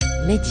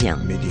Média.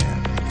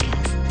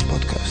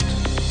 Podcast.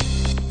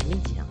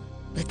 Média.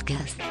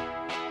 Podcast.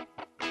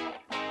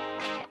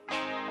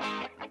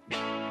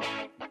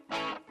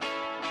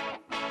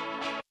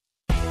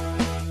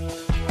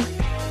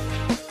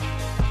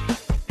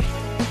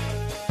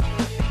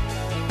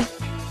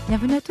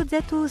 Bienvenue à toutes et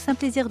à tous, un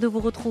plaisir de vous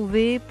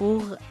retrouver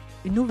pour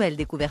une nouvelle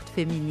découverte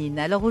féminine.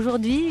 Alors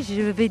aujourd'hui,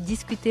 je vais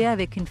discuter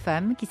avec une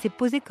femme qui s'est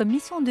posée comme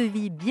mission de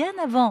vie bien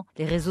avant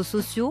les réseaux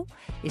sociaux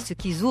et ce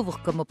qu'ils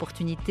ouvrent comme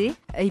opportunité.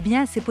 Eh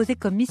bien, s'est posée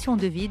comme mission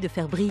de vie de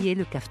faire briller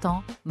le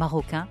caftan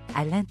marocain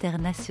à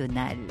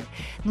l'international.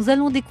 Nous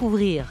allons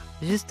découvrir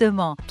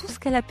justement tout ce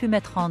qu'elle a pu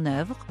mettre en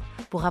œuvre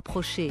pour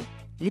approcher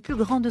les plus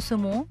grands de ce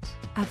monde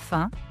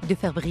afin de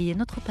faire briller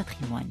notre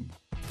patrimoine.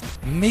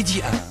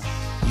 Média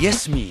 1,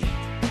 Yasmine,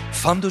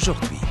 femme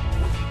d'aujourd'hui.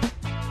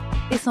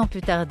 Et sans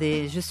plus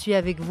tarder, je suis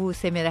avec vous,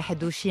 Samira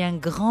Haddouchi. Un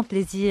grand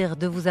plaisir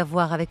de vous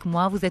avoir avec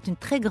moi. Vous êtes une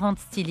très grande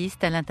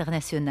styliste à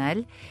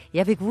l'international.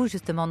 Et avec vous,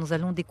 justement, nous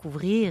allons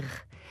découvrir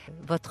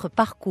votre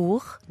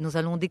parcours. Nous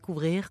allons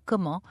découvrir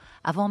comment,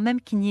 avant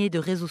même qu'il n'y ait de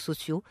réseaux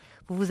sociaux,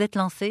 vous vous êtes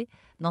lancée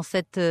dans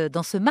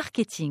ce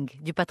marketing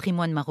du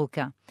patrimoine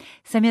marocain.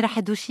 Samira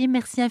Haddouchi,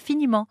 merci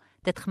infiniment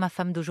d'être ma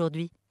femme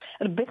d'aujourd'hui.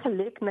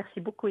 Merci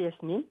beaucoup,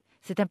 Yasmine.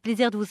 C'est un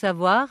plaisir de vous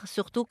savoir,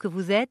 surtout que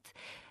vous êtes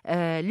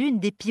l'une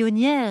des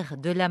pionnières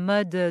de la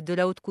mode de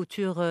la haute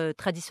couture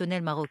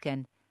traditionnelle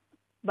marocaine.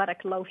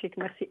 Barakallahu fik,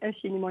 merci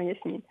infiniment,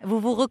 Yasmine. Vous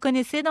vous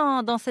reconnaissez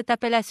dans cette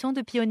appellation de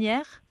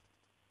pionnière ?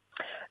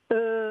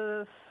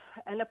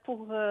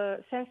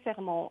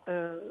 Sincèrement,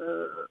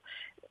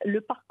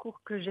 le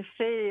parcours que j'ai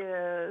fait,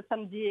 ça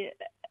me dit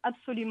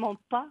absolument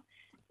pas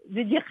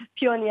de dire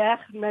pionnière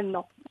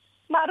maintenant.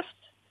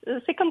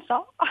 C'est comme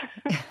ça.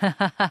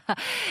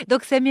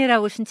 Donc Samira,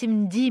 واش انت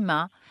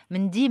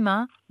من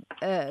ديما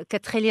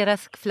كتخلي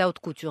راسك في لاوت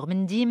كوتور،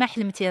 من ديما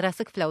حلمتي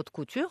راسك في لاوت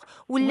كوتور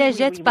ولا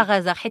جات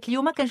باغازار؟ حيت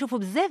اليوم كنشوفوا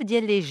بزاف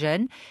ديال لي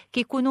جون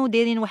كيكونوا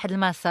دايرين واحد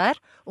المسار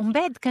ومن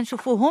بعد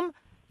كنشوفوهم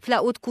في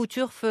la haute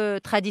couture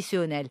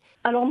traditionnelle.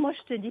 Alors moi,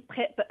 je te dis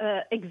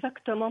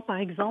exactement, par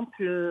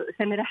exemple,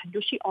 Samira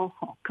Haddouchi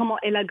enfant. Comment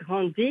elle a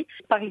grandi.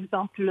 Par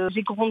exemple,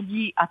 j'ai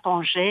grandi à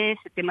Tanger,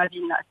 c'était ma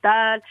ville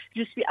natale.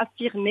 Je suis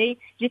affirmée.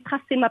 J'ai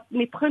tracé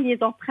mes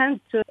premières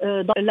empreintes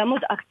dans la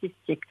mode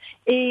artistique.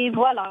 Et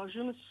voilà,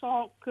 je me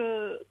sens que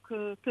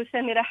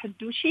Samira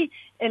Haddouchi,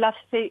 elle a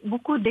fait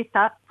beaucoup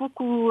d'étapes,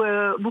 beaucoup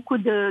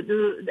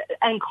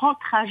un grand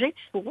trajet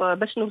pour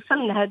باش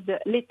نوصل لهاد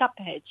l'étape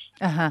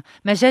هذه.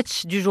 ما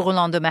جاتش du jour au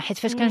lendemain. حيت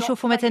فاش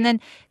كنشوفوا مثلا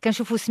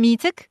كنشوفوا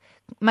سميتك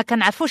ما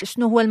كنعرفوش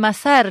شنو هو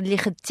المسار اللي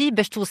خدتي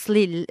باش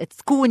توصلي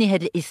تكوني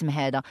هذا الاسم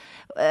هذا.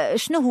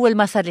 شنو هو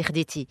المسار اللي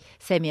خديتي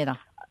سميرة؟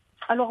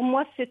 Alors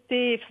moi,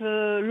 c'était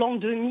l'an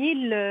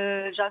 2000,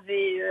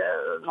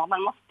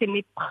 normalement c'était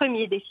mes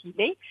premiers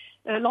défilés.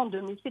 L'an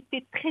 2000,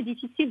 c'était très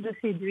difficile de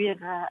séduire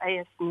à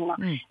Yasmina.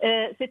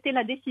 C'était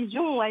la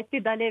décision a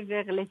été d'aller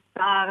vers les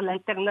stars,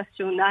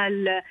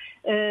 l'international.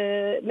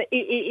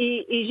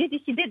 Et j'ai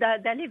décidé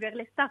d'aller vers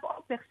les stars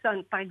en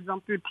personne. Par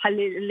exemple,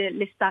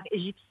 les stars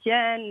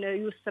égyptiennes,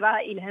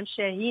 Yousra, Ilham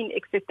Shaheen,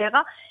 etc.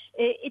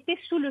 Et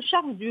étaient sous le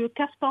charme du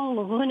caftan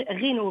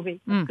rénové.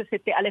 Parce que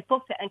c'était à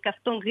l'époque, c'est un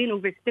caftan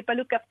rénové. C'était pas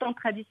le caftan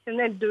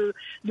traditionnel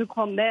de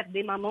grand-mère,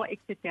 des mamans,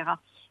 etc.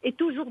 Et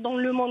toujours dans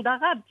le monde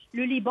arabe,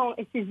 le Liban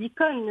et ses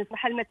icônes,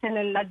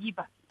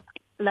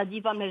 la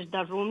diva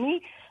Majda Roumi,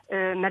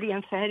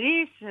 Mariam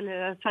Faris,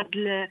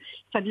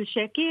 Fadl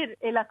Shakir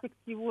et la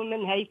sexy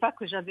woman Haïfa,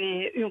 que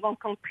j'avais une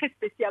rencontre très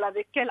spéciale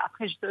avec elle.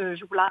 Après,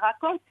 je vous la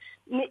raconte.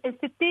 Mais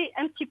c'était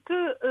un petit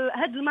peu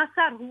هذا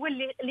المسار هو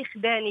اللي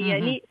خداني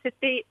يعني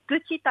c'était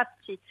petit à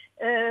petit.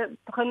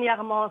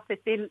 Premièrement,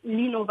 c'était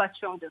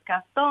l'innovation de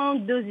caftan.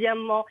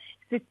 Deuxièmement,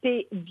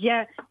 c'était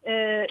bien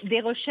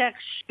des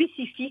recherches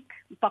spécifiques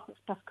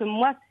parce que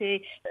moi,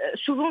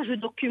 souvent je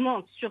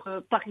documente sur,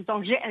 par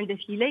exemple, j'ai un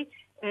défilé.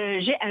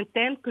 J'ai un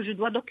thème que je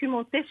dois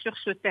documenter sur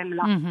ce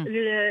thème-là.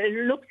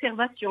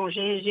 L'observation,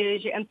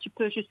 j'ai un petit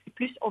peu, je suis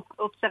plus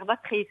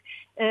observatrice.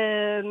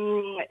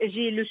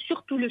 J'ai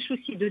surtout le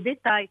souci de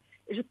détail.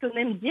 Je peux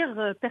même dire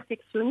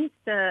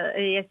perfectionniste,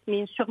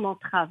 Yasmine, sur mon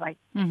travail.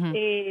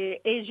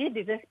 Et j'ai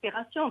des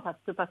inspirations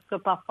parce que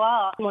parfois,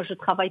 moi, je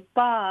travaille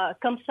pas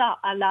comme ça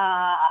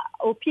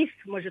au pif.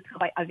 Moi, je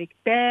travaille avec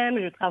thème,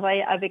 je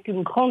travaille avec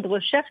une grande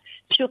recherche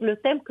sur le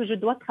thème que je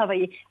dois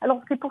travailler. Alors,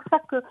 c'est pour ça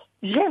que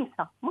j'aime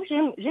ça. Moi,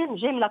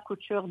 j'aime la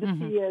couture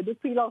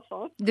depuis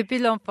l'enfance. Depuis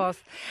l'enfance.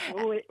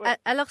 Oui.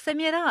 Alors,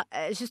 Samira,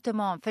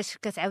 justement,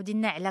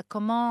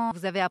 comment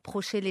vous avez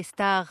approché les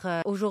stars.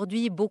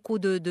 Aujourd'hui, beaucoup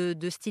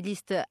de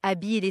stylistes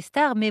habillent les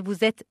stars, mais vous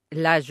êtes,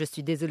 là, je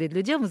suis désolée de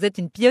le dire, vous êtes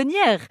une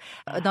pionnière.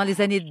 Dans les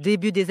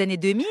début des années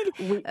 2000,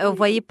 on ne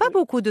voyait pas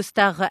beaucoup de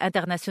stars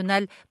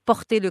internationales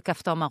porter le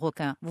caftan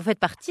marocain. Vous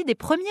faites partie des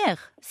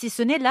premières, si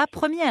ce n'est la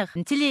première.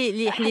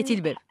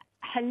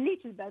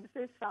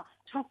 C'est ça.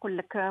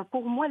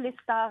 Pour moi, les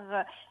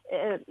stars,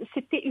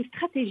 c'était une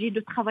stratégie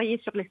de travailler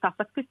sur les stars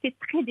parce que c'est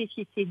très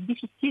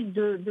difficile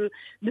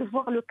de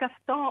voir le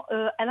caftan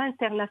à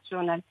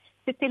l'international.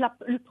 c'était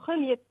le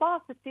premier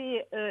pas,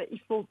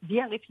 il faut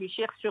bien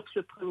réfléchir sur ce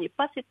premier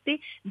pas, c'était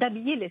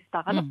d'habiller les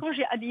stars. Alors quand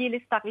j'ai habillé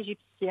les stars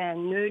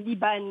égyptiennes,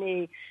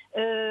 libanais,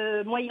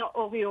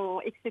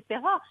 Moyen-Orient, etc.,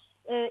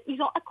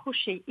 ils ont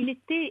accroché. Il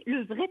était le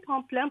vrai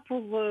tremplin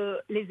pour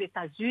les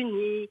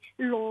États-Unis,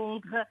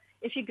 Londres.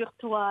 Et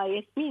figure-toi,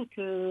 Yasmine,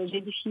 que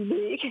j'ai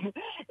défilé,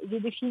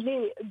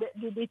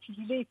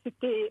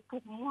 c'était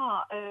pour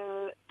moi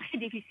très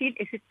difficile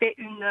et c'était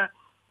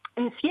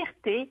une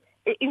fierté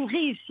et une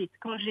réussite.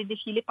 Quand j'ai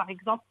défilé, par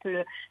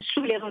exemple,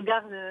 sous les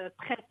regards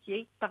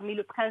princiers, parmi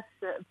les princes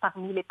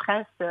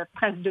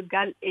de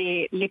Galles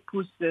et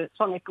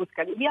son épouse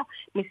Camélia,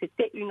 mais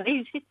c'était une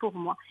réussite pour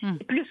moi.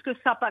 Et plus que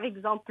ça, par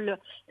exemple,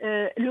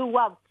 le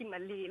wow,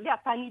 les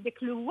appanis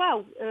avec le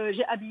wow,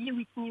 j'ai habillé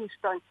Whitney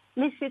Houston.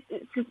 Mais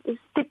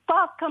c'était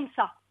pas comme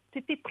ça.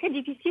 C'était très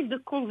difficile de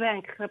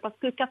convaincre, parce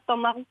que caftan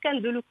marocain,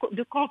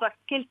 de convaincre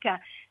quelqu'un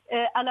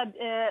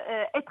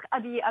être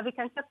habillé avec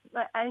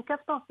un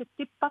caftan,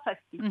 c'était pas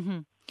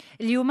facile.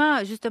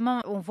 اليوم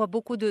justement on voit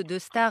beaucoup de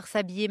stars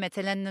s'habiller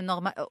مثلا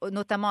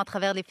notamment à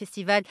travers les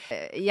festivals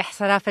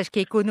يحصرها فاش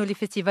كيكونوا les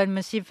festivals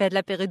ماشي في هذه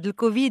la période du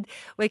Covid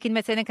ولكن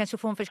مثلا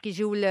كنشوفهم فاش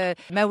كيجيو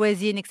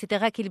الموازين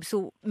etc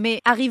كيلبسوا mais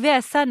arriver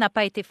à ça n'a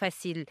pas été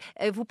facile.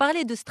 Vous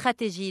parlez de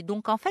stratégie,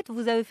 donc en fait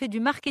vous avez fait du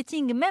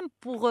marketing même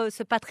pour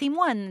ce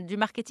patrimoine, du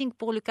marketing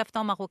pour le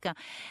caftan marocain.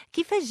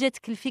 كيفاش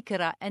جاتك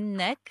الفكرة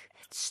انك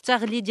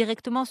تشتغلي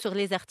directement sur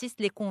les artistes,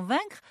 les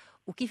convaincre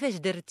وكيفاش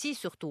درتي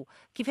surtout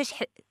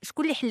كيفاش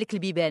شكون اللي حلك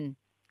البيبان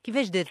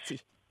كيفاش درتي؟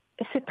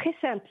 C'est très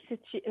simple,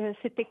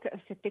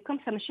 c'était comme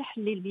ça ماشي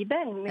حلي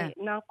البيبان ما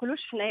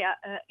نقولوش حنايا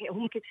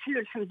هم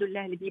كيتحلوا الحمد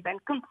لله البيبان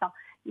comme ça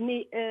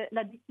mais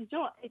la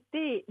décision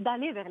était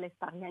d'aller vers les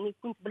stars يعني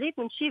كنت بغيت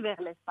نمشي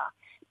vers les stars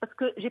parce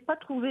que j'ai pas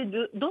trouvé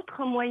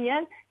d'autres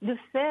moyens de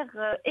faire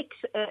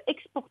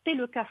exporter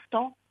le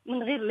caftan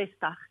من غير les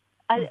stars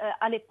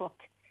à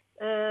l'époque.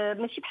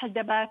 ماشي بحال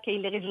دابا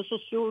كاين les réseaux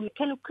sociaux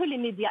كانوا que les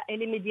médias et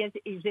les médias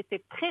ils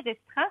étaient très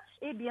restreints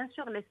et bien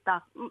sûr les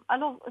stars.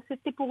 Alors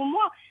c'était pour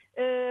moi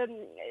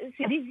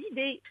c'est des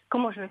idées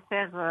comment je vais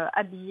faire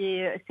habiller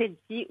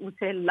celle-ci ou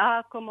celle-là,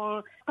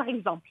 comment par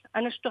exemple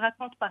je te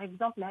raconte par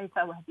exemple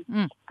Haïfa Wahbi.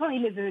 Quand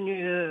il est venu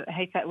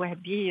Haïfa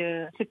Wahbi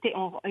c'était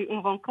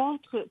une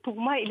rencontre pour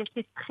moi il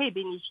était très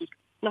bénéfique.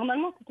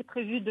 Normalement c'était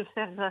prévu de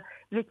faire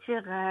vêtir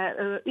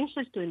une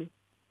seule tenue,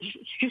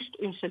 juste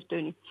une seule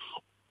tenue.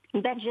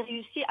 J'ai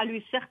réussi à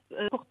lui faire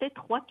porter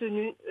 3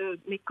 tenues,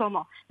 mais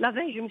comment? La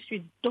veille, je me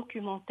suis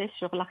documentée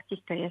sur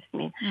l'artiste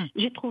Yasmine.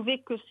 J'ai trouvé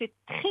que c'est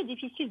très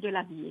difficile de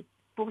l'habiller.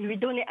 Pour lui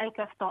donner un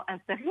caftan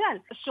impérial,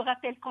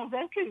 sera-t-elle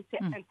convaincue?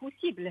 C'est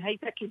impossible.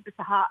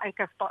 Un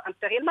caftan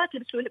impérial,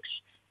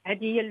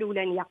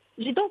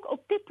 j'ai donc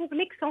opté pour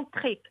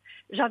l'excentrique.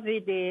 J'avais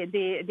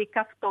des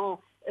caftans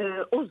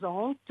aux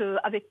antes,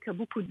 avec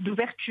beaucoup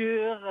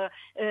d'ouverture,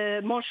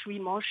 manche oui,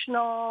 manche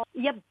non.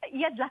 Il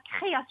y a de la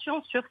création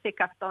sur ces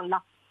caftans-là.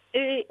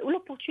 Et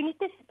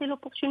c'était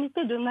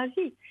l'opportunité de ma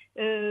vie.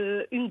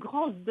 Une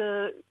grande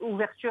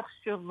ouverture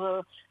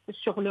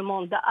sur le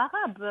monde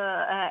arabe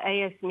à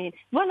Yasmine.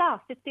 Voilà,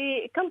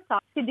 c'était comme ça.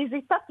 C'est des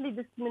étapes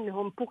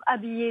pour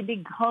habiller des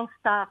grands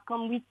stars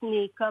comme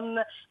Whitney, comme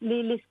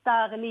les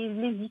stars,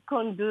 les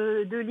icônes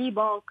de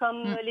Liban,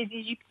 comme les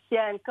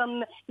Égyptiennes, comme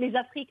les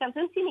Africains.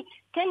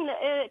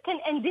 Quel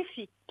un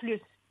défi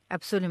plus.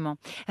 Absolument.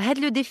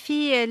 Le défi,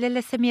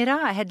 Lala Samira,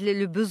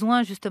 le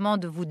besoin justement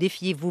de vous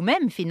défier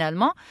vous-même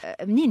finalement,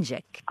 منين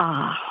جاك؟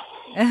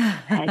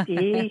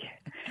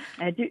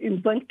 هذه une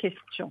bonne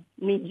question.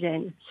 منين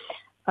جاني؟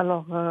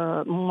 Alors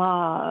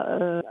moi,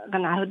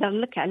 غنعاود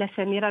لك على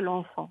Samira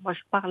l'enfant. Moi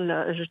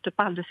je te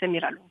parle de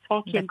Samira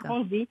l'enfant qui a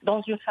grandi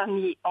dans une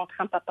famille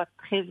entre un papa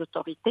très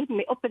autoritaire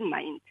mais open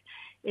mind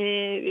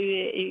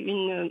et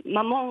une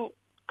maman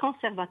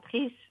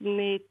conservatrice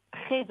mais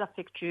très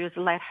affectueuse,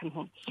 Allah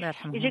yarhamhum.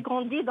 Et j'ai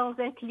grandi dans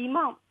un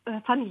climat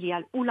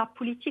familial où la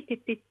politique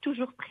était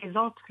toujours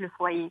présente le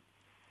foyer.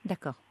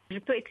 D'accord. Je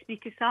peux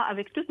expliquer ça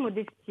avec toute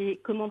modestie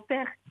que mon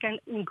père est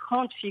une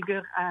grande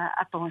figure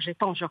à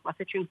Tangerois.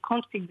 C'est une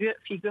grande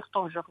figure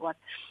tangeroise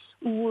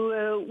où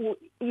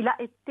il a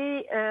été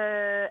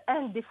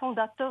un des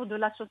fondateurs de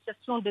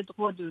l'association des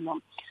droits de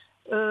l'homme.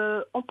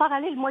 En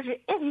parallèle, moi j'ai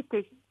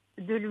hérité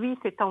de lui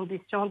cette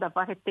ambition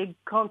d'avoir été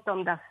grand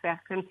homme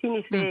d'affaires comme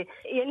s'il fait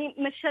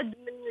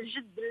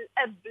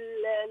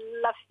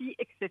la fille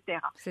etc.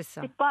 C'est ça.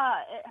 C'est pas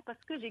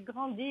parce que j'ai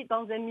grandi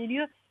dans un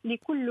milieu les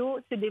coulots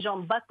c'est des gens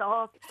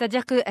battants,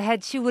 c'est-à-dire que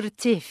هادشي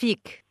ورثتيه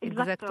فيك.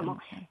 Exactement.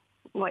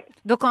 Ouais.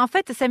 Donc en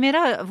fait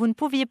Samira, vous ne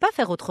pouviez pas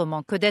faire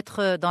autrement que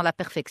d'être dans la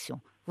perfection.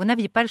 Vous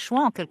n'aviez pas le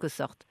choix en quelque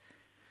sorte.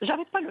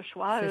 J'avais pas le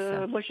choix.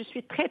 Moi, je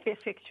suis très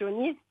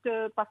perfectionniste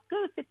parce que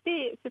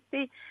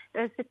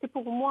c'était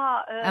pour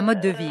moi un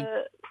mode de vie.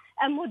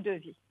 Un mode de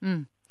vie.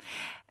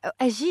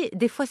 Agi,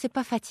 des fois, c'est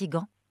pas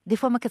fatigant. Des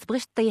fois, ما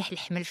كتبغيش تطيح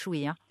الحمل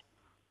شوية.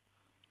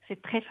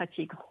 C'est très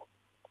fatigant.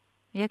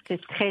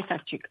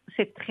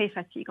 C'est très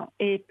fatigant.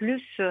 Et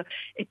plus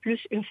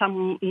une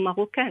femme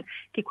marocaine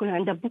qui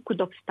a beaucoup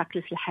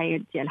d'obstacles في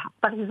الحياة ديالها.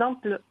 Par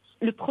exemple,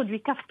 le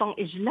produit caftan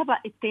et jellaba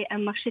était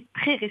un marché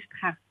très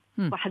restreint.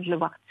 واحد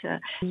الوقت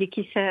اللي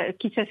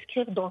qui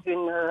s'inscrivent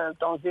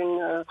dans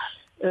une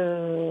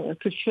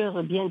culture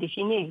bien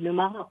définie, le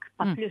Maroc,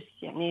 pas plus.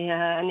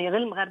 يعني غير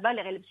المغاربة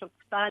اللي غيلبسوا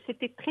القفطان.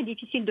 C'était très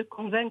difficile de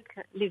convaincre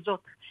les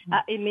autres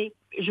à aimer.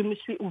 Je me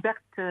suis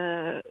ouverte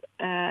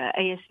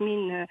à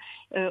Yasmine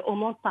au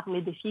monde par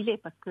mes défilés,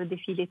 parce que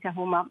défilés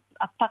كهما,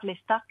 à part les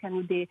stars,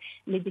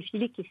 les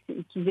défilés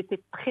qui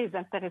étaient très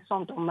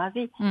intéressants dans ma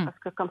vie, parce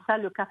que comme ça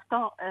le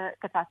caftan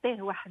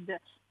كتعطيه واحد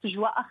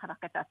جوا أخرى,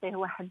 كتعطيه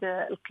واحد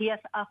القياس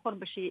آخر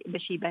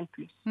باش يبان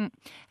plus.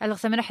 Alors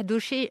Samira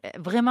Haddouchi,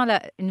 vraiment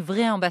une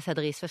vraie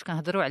ambassadrice. فاش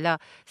كنهضروا على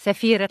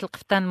سفيرة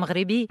القفطان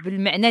المغربي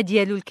بالمعنى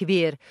ديالو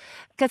الكبير.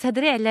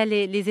 كتهضري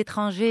على les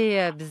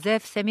étrangers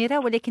بزاف سميرة,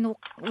 ولكن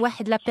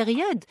واحد لا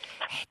بيريود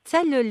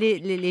حتى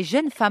les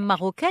jeunes femmes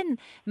marocaines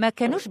ما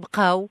كانوش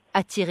بقاو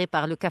attirées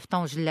par le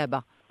caftan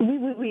والجلابة.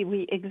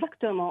 Oui,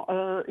 exactement.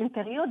 Une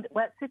période,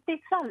 ouais,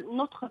 c'était ça,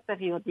 notre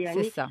période.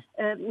 C'est ça.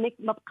 Mais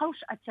ma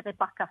bqaouch attiré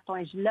par caftan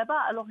et jellaba.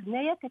 Alors,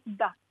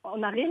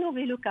 on a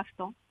rénové le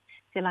caftan.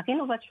 C'est la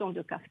rénovation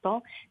de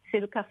caftan.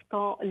 C'est le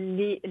caftan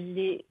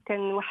اللي كان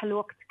واحد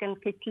الوقت كان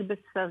كيتلبس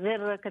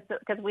غير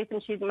كتبغي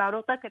تمشي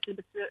معروطه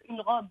كتلبس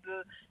une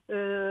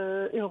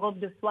robe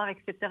de soir,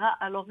 etc.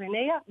 Alors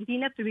هنايا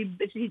بدينا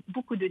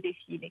beaucoup de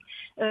défilés.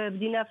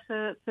 بدينا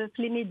في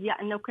les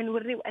médias انه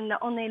كنوريو ان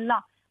on est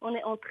là. On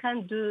est en train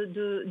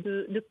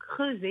de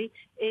creuser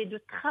et de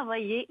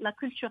travailler la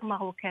culture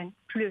marocaine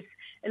plus,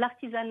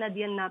 l'artisanat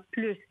ديالنا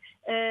plus,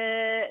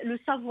 le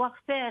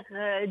savoir-faire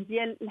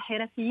ديال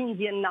الحرفيين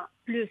ديالنا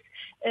plus.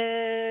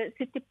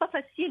 C'était pas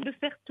facile de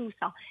faire tout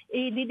ça.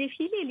 Et les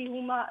défilés اللي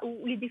هما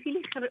les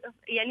défilés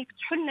يعني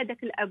فتحوا لنا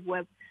داك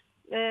الابواب.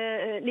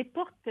 Les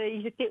portes,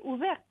 ils étaient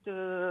ouvertes,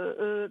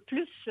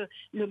 plus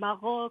le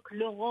Maroc,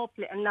 l'Europe,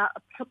 لأن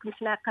بحكم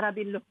حنا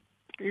قرابين له.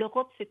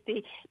 L'Europe,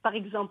 c'était par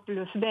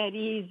exemple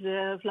Paris,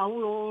 la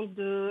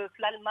Hollande,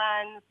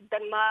 l'Allemagne, le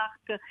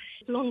Danemark,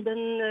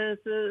 London,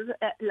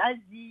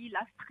 l'Asie,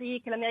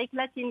 l'Afrique, l'Amérique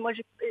latine. Moi,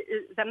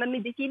 mes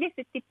défilés,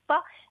 c'était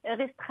pas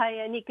restreint.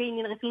 يعني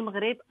كاينين غير في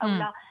المغرب أو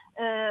لا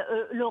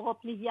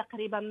l'Europe اللي هي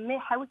قريبة. Mais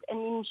حاولت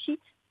أني نمشي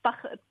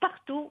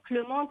partout dans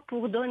le monde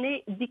pour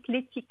donner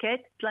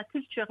l'étiquette de la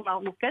culture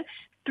marocaine.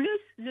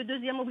 Plus, le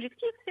deuxième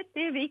objectif,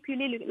 c'était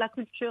véhiculer la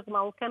culture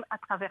marocaine à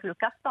travers le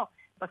caftan.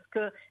 Parce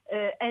que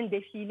un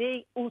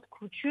défilé haute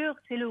couture,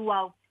 c'est le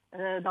wow.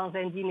 Dans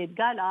un dîner de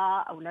gala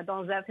ou là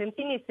dans un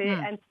féminin, c'est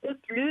un peu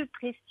plus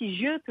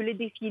prestigieux que les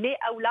défilés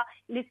ou là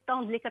les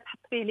stands les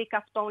les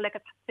caftans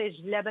les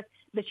jellabas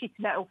باش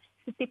يتباعوا.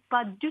 C'était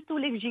pas du tout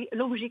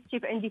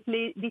l'objectif un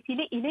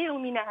défilé. Il est au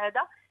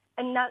هذا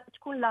أن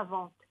تكون la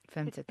vente.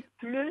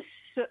 Plus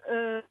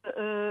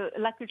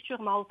la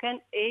culture marocaine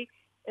et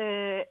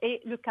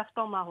le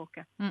caftan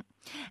marocain.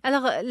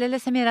 Alors, Lala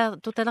Samira,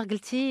 tout à l'heure,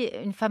 قلتي,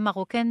 une femme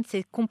marocaine,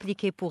 c'est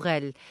compliqué pour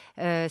elle.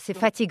 C'est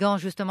fatigant,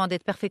 justement,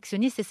 d'être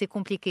perfectionniste et c'est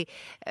compliqué.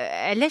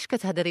 علاش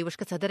كتهضري؟ واش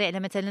كتهضري على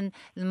مثلا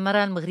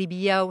المرأة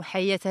المغربية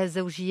وحياتها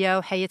الزوجية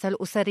وحياتها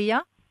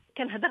الأسرية؟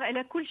 كنهضر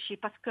على كل شيء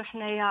باسكو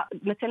حنايا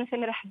مثلا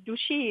سميرة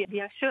حدوشي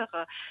bien sûr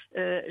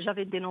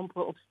j'avais de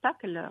nombreux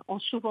obstacles ont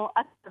souvent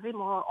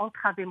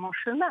entravé mon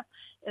chemin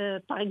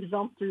par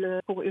exemple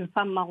pour une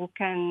femme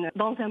marocaine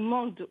dans un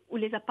monde où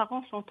les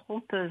apparences sont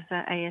trompeuses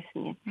à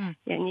Yasmine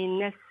يعني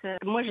الناس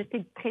moi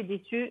j'étais très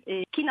déçue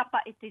et qui n'a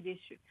pas été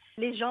déçue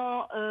les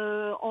gens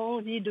ont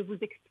envie de vous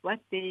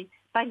exploiter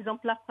par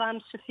exemple la femme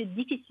se fait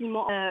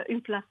difficilement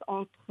une place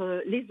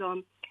entre les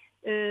hommes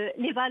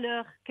les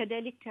valeurs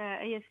كذلك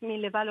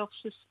ياسمين les valeurs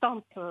se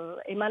stompent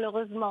et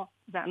malheureusement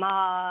زعما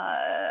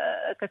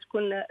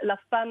كتكون la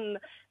femme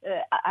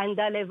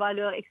عندها les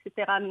valeurs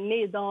etc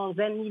mais dans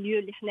un milieu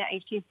اللي حنا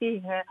عايشين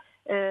فيه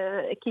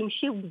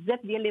كيمشيو بزاف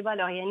ديال لي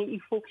فالور يعني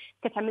il faut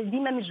كتعمل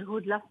ديما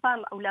مجهود لا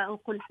فام او لا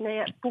نقول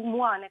حنايا pour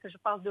moi انا je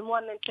parle de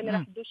moi même Samira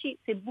Haddouchi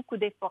c'est beaucoup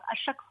d'efforts à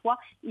chaque fois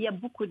il y a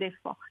beaucoup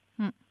d'efforts.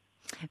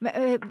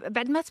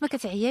 بعد ما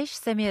كتعياش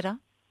سميرة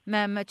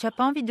ما tu as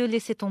pas envie de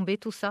laisser tomber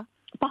tout ça?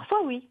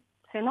 Parfois oui,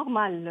 c'est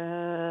normal.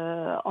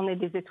 On est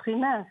des êtres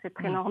humains, c'est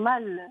très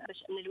normal.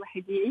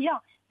 الواحد يعيا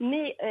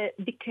mais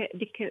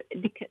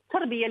ديك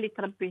التربيه اللي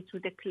تربيت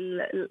وديك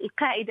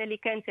القاعده اللي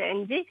كانت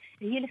عندي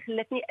هي اللي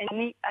خلاتني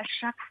اني à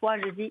chaque fois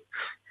je dis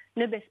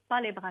ne baisse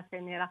pas les bras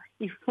Samira.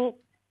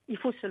 Il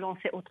faut se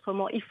lancer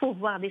autrement, il faut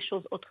voir des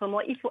choses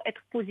autrement, il faut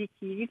être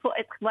positive, il faut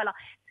être voilà,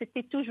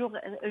 c'était toujours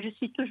je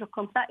suis toujours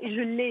comme ça et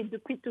je l'ai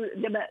depuis tout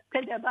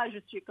d'abord je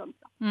suis comme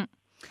ça.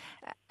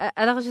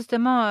 Alors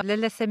justement,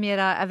 Lala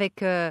Samira, avec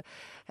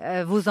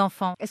vos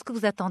enfants, est-ce que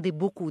vous attendez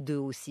beaucoup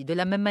d'eux aussi, de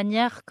la même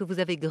manière que vous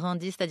avez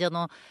grandi, c'est-à-dire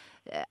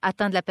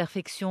atteindre la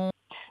perfection?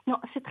 Non,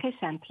 c'est très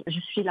simple.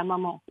 Je suis la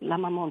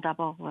maman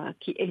d'abord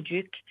qui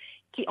éduque,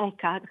 qui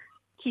encadre,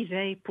 qui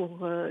veille pour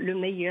le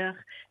meilleur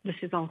de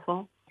ses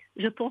enfants.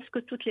 Je pense que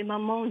toutes les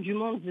mamans du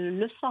monde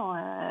le sentent,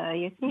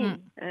 Yasmine.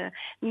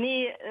 Mais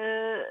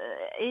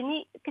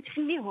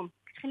كتخليهم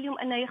تخليهم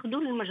ان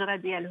ياخذوا المجرى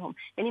ديالهم،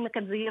 يعني ما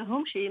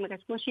كتزيرهمش، ما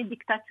كتكونش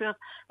ديكتاتور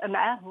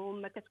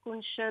معاهم، ما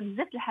كتكونش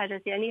بزاف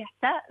الحاجات، يعني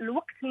حتى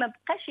الوقت ما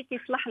بقاش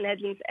كيصلح لهذه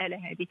المساله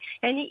هذه.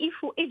 يعني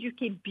يفو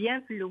ايدوكي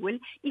بيان في الاول،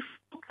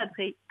 يفو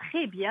كادري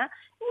تري بيان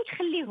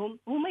وتخليهم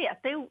هما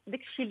يعطيو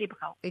داك الشيء اللي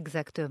بغاو.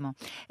 اكزاكتومون.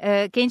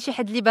 كاين شي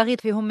حد اللي باغي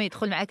فيهم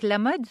يدخل معاك لا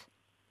مود؟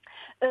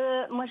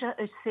 Moi,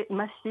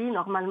 ma fille,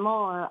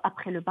 normalement,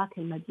 après le bac,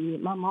 elle m'a dit,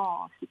 maman,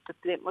 s'il te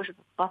plaît, moi, je ne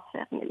veux pas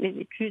faire les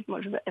études, moi,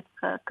 je veux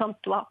être comme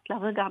toi. Là,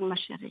 regarde, ma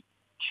chérie,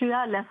 tu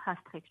as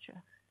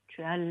l'infrastructure,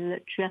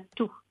 tu as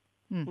tout,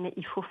 mais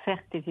il faut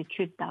faire tes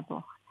études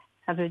d'abord.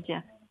 Ça veut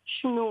dire,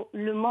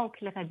 le manque,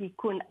 les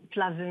radicaux de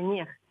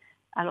l'avenir.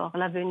 Alors,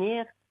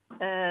 l'avenir,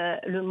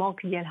 le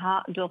manque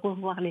de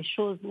revoir les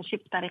choses,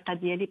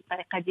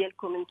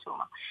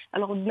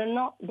 alors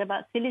maintenant,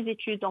 c'est les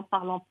études, en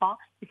parlant pas,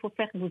 il faut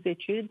faire vos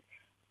études.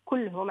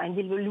 كلهم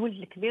عندي الولد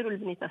الكبير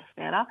والبنيته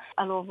الصغيره.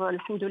 الوغ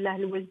الحمد لله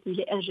الولد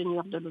اللي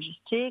انجينيور دو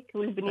لوجيستيك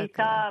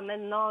والبنيته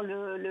maintenant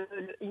le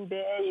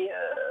MBA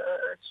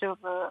sur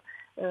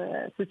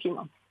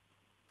finance.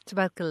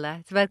 تبارك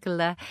الله تبارك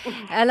الله.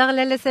 Alors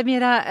Lala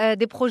Samira,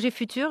 des projets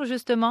futurs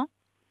justement?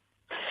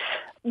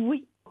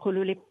 Oui,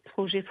 les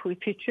projets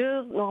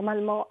futurs,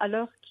 normalement, à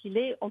l'heure qu'il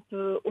est, on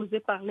peut oser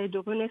parler de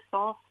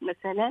renaissance,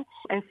 مثلا.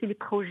 Ainsi, les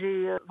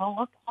projets vont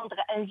reprendre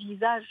un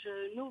visage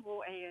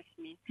nouveau à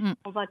Yasmine.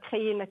 On va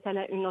créer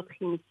maintenant une autre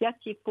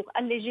initiative pour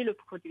alléger le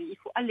produit. Il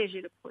faut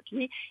alléger le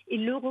produit et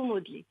le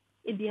remodeler.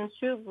 Et bien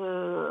sûr,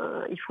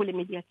 il faut le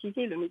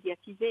médiatiser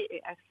et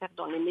inscrire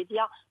dans les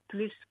médias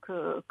plus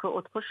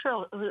qu'autre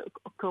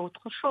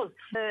chose.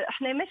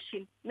 احنا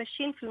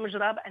ماشيين في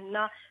المجرى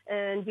بان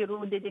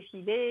نديروا دي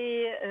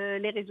ديفيلي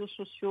لي ريزو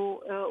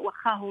سوسيو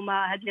واخا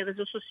هما هاد لي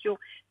ريزو سوسيو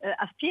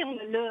افيرم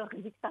لور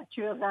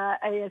ديكتاتور.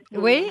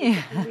 وي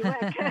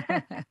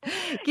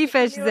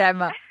كيفاش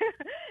زعما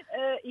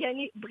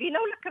يعني بغينا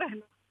ولا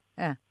كرهنا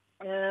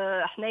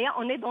حنايا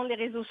on est dans les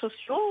réseaux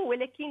sociaux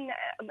ولكن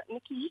ما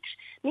كيجيكش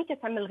ملي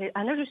كتعمل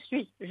انا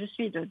je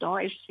suis dedans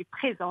et je suis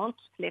présente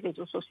sur les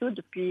réseaux sociaux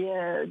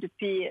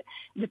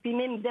depuis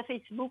même de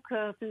Facebook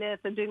في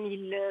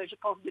 2000 je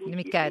pense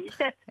 2004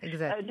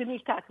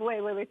 2004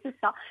 ouais c'est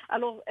ça.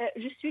 Alors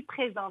je suis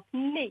présente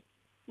mais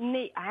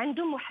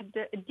عندهم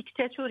واحد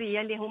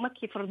الديكتاتوريه اللي هما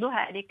كيفرضوها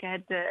عليك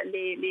هاد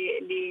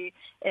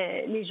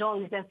لي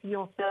جون لي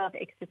انفلونسور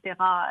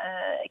اكسيتيرا.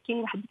 كاين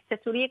واحد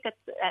الديكتاتوريه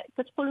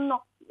كتقول نو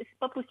c'est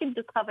pas possible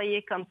de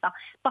travailler comme ça.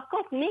 Par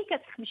contre ملي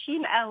كتمشي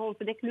معاهم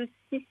في داك لو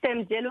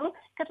سيستيم ديالهم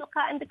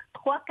كتلقى عندك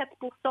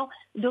 3-4%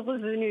 de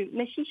revenus.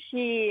 ماشي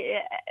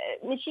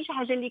شي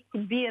حاجه اللي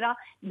كبيره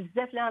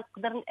بزاف اللي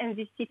نقدر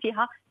نانفيستي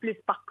فيها plus.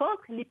 Par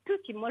contre les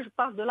petits, moi je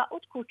parle de la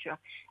haute couture.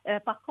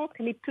 Par contre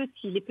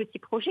les petits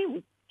projets,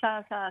 oui,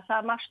 ça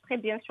marche très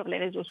bien sur les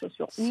réseaux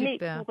sociaux. Super.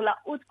 Mais pour la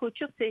haute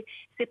couture,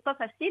 c'est pas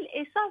facile.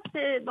 Et ça,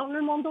 c'est dans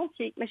le monde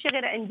entier. Ma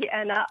chérie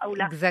Anna,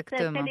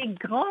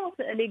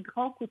 c'est les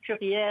grands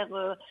couturières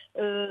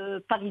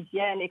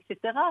parisiennes, etc.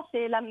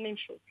 C'est la même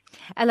chose.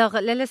 Alors,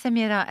 Lala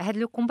Samira,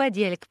 le combat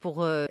dialek pour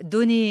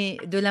donner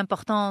de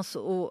l'importance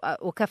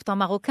au caftan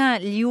marocain,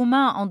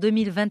 l'IOMA en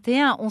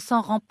 2021, on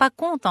s'en rend pas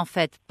compte en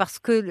fait, parce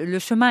que le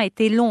chemin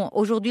était long.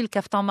 Aujourd'hui, le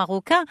caftan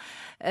marocain,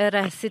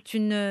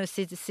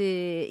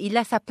 il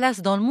a sa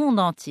place dans le monde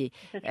entier.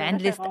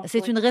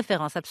 C'est une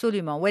référence,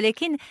 absolument.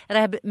 ولكن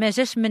ما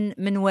جاش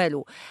من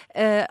والو.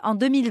 En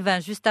 2020,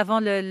 juste avant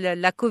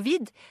la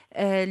Covid,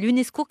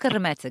 l'UNESCO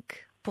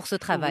كرماتك pour ce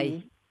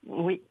travail.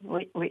 Oui,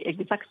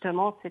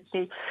 exactement.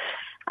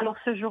 Alors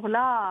ce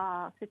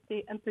jour-là,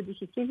 c'était un peu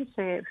difficile.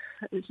 C'est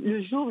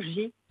le jour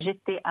J,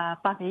 j'étais à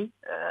Paris,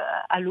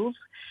 à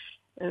Louvre.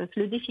 في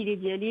الديفيلي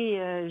ديالي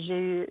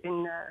جاي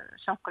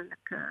شنقول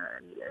لك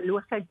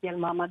الوفاه ديال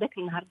ماما داك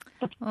النهار.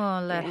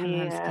 الله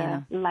يرحمها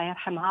مسكينه. الله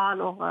يرحمها.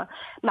 الوغ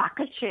ما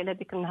عقلتش على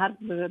داك النهار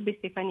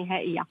بصفه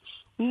نهائيه.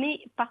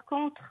 مي باغ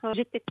كونتر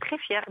j'étais très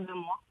fière de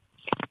moi.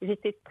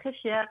 J'étais très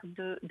fière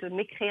de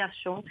mes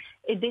créations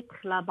et d'être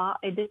là-bas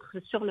et d'être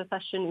sur le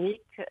Fashion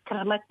Week.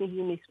 كرمتني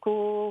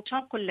اليونسكو.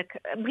 شنقول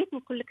لك بغيت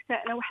نقول لك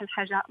انا واحد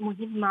الحاجه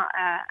مهمه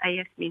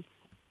ياسمين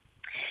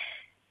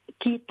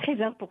qui est très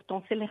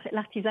important, c'est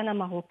l'artisanat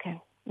marocain.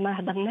 ما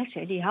هضرناش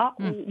عليها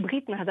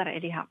وبغيت نهضر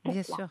عليها.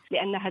 Pourquoi?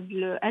 لأن هاد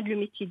le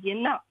métier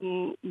ديالنا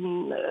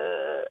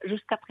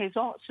jusqu'à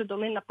présent ce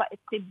domaine n'a pas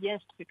été bien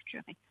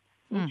structuré.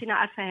 انتينا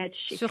عارفه هاد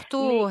الشيء.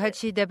 Surtout هاد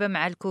الشيء دابا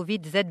مع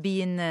الكوفيد زاد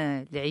بين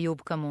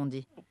العيوب comme on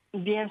dit.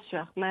 Bien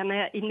sûr,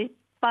 mais il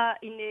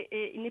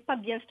n'est pas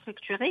bien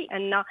structuré.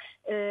 أن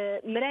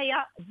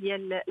مرايا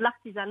ديال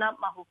l'artisanat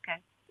marocain.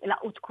 La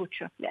haute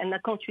couture. لأن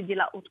quand tu dis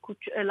la haute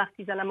couture,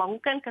 l'artisanat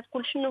marocain,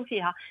 كتقول شنو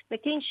فيها؟ ما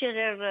كاينش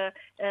غير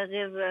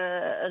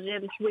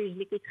الحوايج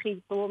اللي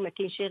كيتخيطوا، ما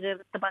كاينش غير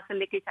الطباخ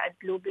اللي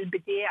كيتعدلوا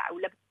بالبديع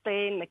ولا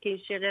بالطين، ما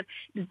كاينش غير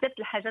بزاف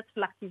الحاجات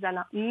في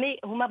l'artisanat. مي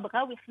هما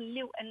بغاو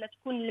يخليو أن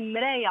تكون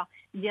المراية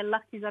ديال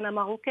l'artisanat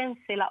marocain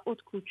c'est la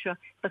haute couture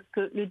parce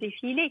que le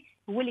défilé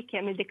هو اللي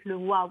كيعمل داك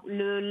لو واو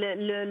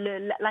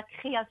لا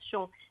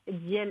كرياسيون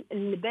ديال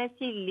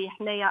اللباسي اللي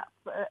حنايا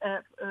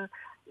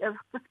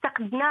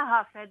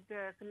افتقدناها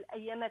في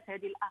الأيامات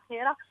هذه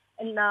الأخيرة،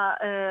 أن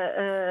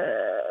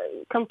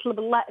كنطلب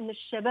الله أن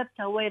الشباب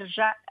هو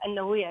يرجع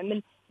أنه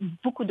يعمل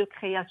beaucoup de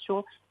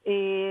création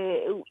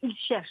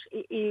ويشيرش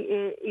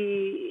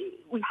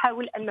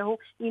ويحاول أنه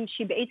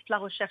يمشي بعيد في لا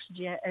ريشيرش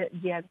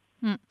ديالو.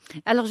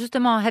 Alors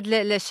justement, هاد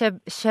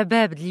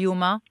الشباب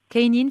اليوم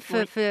كاينين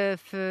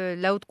في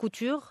لاوت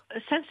كوتور؟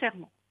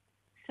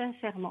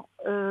 Sincèrement,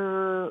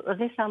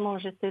 récemment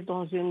j'étais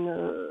dans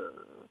une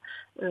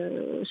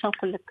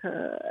شنقول لك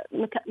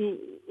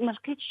ما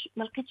لقيتش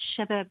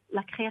الشباب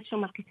لا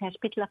كرياسيون، ما لقيتهاش،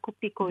 بقيت لا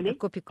كوبي كولي.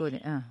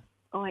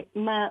 Oui,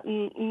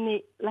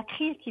 mais la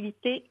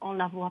créativité, on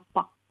la voit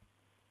pas.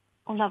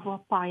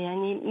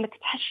 يعني ما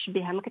كتحسش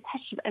بها، ما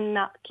كتحسش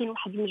بأن كاين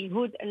واحد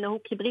المجهود أنه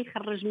كيبغي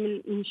يخرج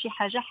من شي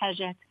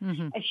حاجات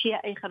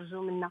أشياء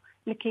يخرجوا منها،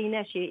 ما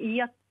كايناش،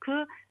 هي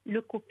que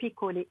le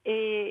copier-coller.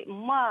 Et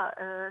moi,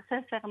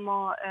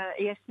 sincèrement,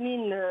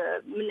 Yasmine,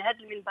 من هذا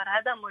المنبر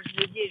هذا، moi je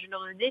le dis et je le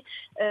redis,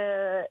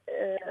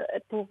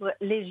 pour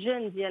les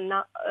jeunes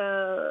ديالنا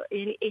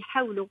يعني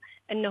يحاولوا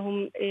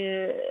أنهم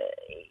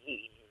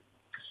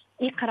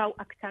يقراو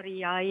أكثر،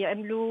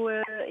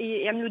 يعملوا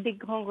دي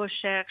غران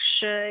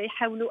ريشيرش،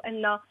 يحاولوا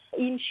أن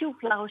يمشيو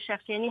في لا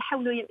ريشيرش، يعني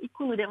يحاولوا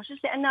يكونوا دي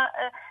ريشيرش، لأن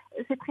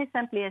سي تري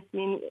سامبل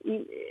ياسمين،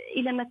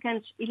 إلا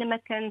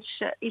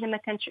ما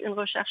كانش اون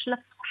ريشيرش لا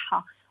في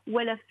الصحة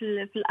ولا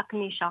في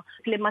الأقمشة،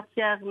 في لي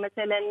ماتيير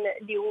مثلا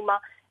اللي هما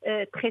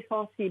تري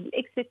سونسيبل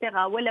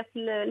اكسيتيرا، ولا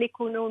في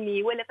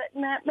ليكونومي، ولا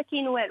ما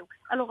كاين والو.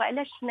 الوغ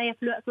علاش حنايا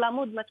في لا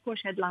مود ما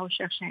تكونش هاد لا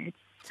ريشيرش هادي،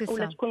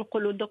 ولا تكون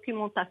نقولوا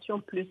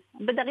دوكيومونطاسيون بلوس،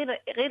 بدا غير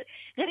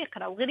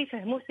يقراو، غير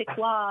يفهموا سي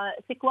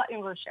كوا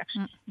اون ريشيرش،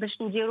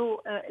 باش نديروا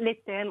لي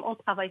تيم، اون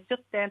ترافاي سور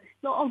تيم،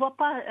 نو اون فوا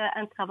با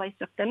ان ترافاي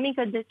سور تيم. ملي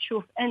كتبدا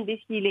تشوف ان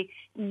ديفيلي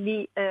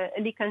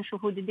اللي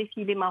كنشوفوا دي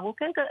ديفيلي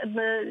ماروكان،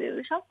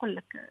 واش نقول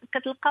لك،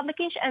 كتلقى ما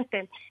كاينش ان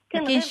تيم،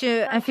 ما كاينش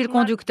ان فيل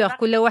كوندكتور،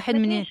 كل واحد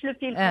منين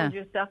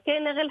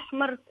كاين غير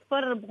الحمر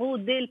الصفر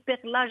بغودي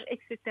البيرلاج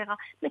اكسيتيرا،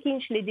 ما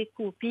كاينش لي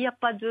ديكوب، il y a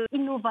pas de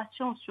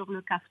innovation sur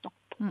le caftan.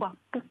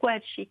 Pourquoi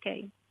هادشي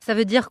كاين؟ Ça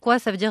veut dire quoi?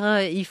 Ça veut dire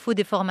il faut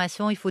des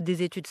formations, il faut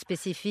des études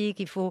spécifiques,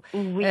 il faut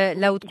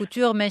la haute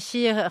couture,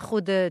 ماشي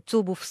خد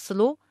ثوب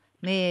وفصلو،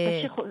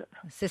 mais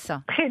c'est ça.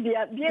 Très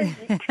bien dit.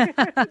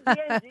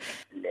 Bien dit.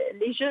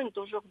 Les jeunes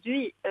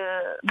d'aujourd'hui,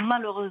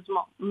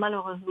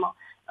 malheureusement,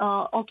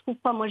 on trouve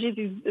pas. Moi, j'ai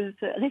vu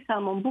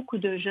récemment beaucoup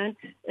de jeunes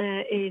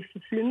et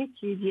le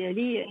métier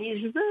d'Ali. Et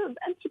je veux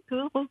un petit peu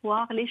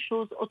revoir les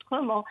choses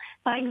autrement.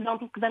 Par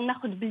exemple, نقدر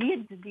ناخذ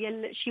باليد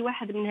ديال شي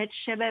واحد من هاد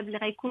الشباب اللي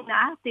غيكون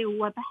عاطي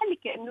هو بحال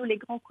كأنه لي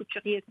غران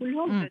كوتوريي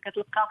كلهم،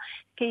 كتلقى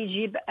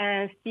كيجيب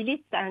ان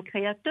ستيليست، ان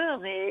كرياتور،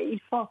 il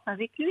fonce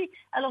avec lui.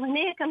 Alors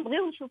هنايا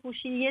كنبغيو نشوفوا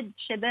شي يد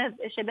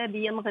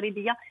شبابيه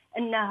مغربيه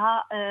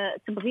انها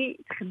تبغي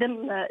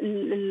تخدم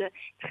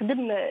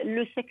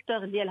لو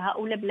سيكتور ديالها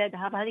ولا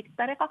بلادها بهذيك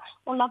الطريقه.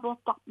 اون لا فوا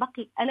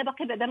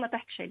باقي بعدا ما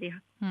طاحتش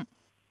عليها.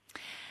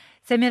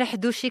 سميرة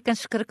حدوشي،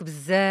 كنشكرك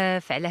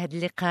بزاف على هذا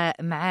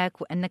اللقاء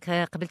معك وأنك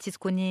قبلتي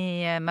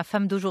تكوني ma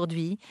femme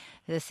d'aujourd'hui.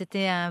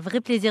 C'était un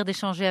vrai plaisir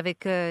d'échanger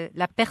avec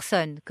la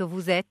personne que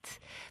vous êtes,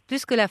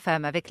 plus que la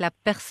femme, avec la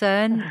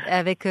personne,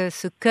 avec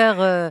ce cœur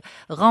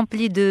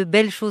rempli de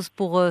belles choses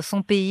pour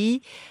son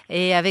pays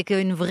et avec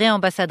une vraie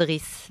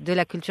ambassadrice de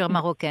la culture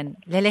marocaine.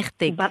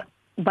 L'alerté.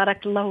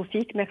 Barakallahu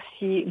fik,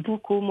 merci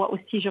beaucoup. Moi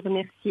aussi, je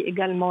remercie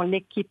également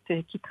l'équipe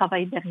qui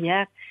travaille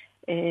derrière.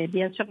 Et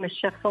bien sûr, mes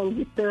chers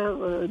auditeurs,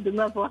 de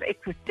m'avoir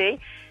écouté.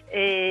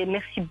 Et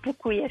merci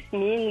beaucoup,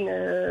 Yasmine.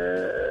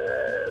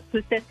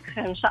 Peut-être,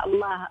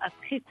 Inch'Allah, à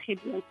très très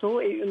bientôt.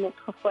 Et une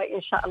autre fois,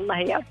 Inch'Allah,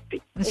 ya Rabbi.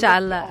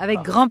 Inch'Allah, avec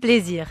grand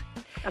plaisir.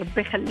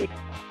 Rabbi khalik.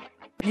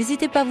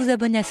 N'hésitez pas à vous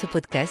abonner à ce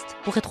podcast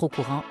pour être au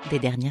courant des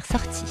dernières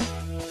sorties.